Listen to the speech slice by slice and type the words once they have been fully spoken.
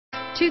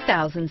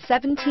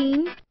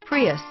2017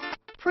 Prius.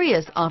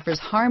 Prius offers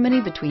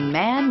harmony between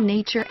man,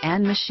 nature,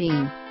 and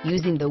machine.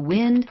 Using the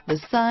wind, the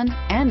sun,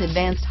 and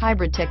advanced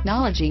hybrid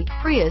technology,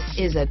 Prius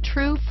is a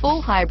true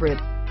full hybrid.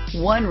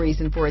 One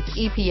reason for its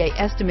EPA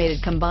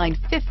estimated combined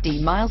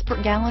 50 miles per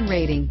gallon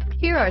rating.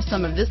 Here are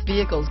some of this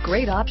vehicle's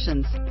great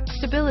options: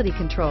 stability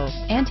control,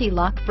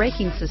 anti-lock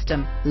braking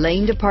system,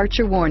 lane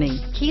departure warning,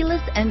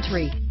 keyless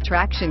entry,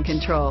 traction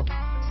control,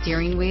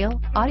 steering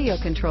wheel audio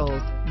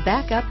controls,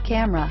 backup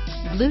camera,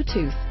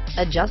 Bluetooth,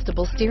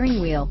 adjustable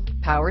steering wheel,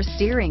 power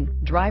steering,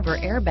 driver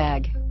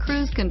airbag,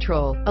 cruise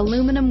control,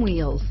 aluminum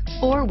wheels,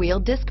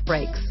 four-wheel disc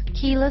brakes,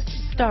 keyless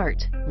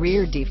start,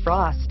 rear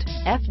defrost,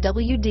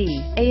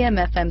 FWD,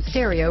 AM/FM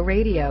stereo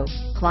radio,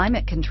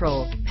 climate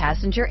control,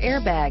 passenger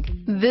airbag.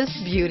 This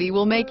beauty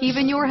will make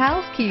even your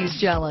house keys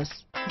jealous.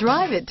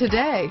 Drive it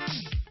today.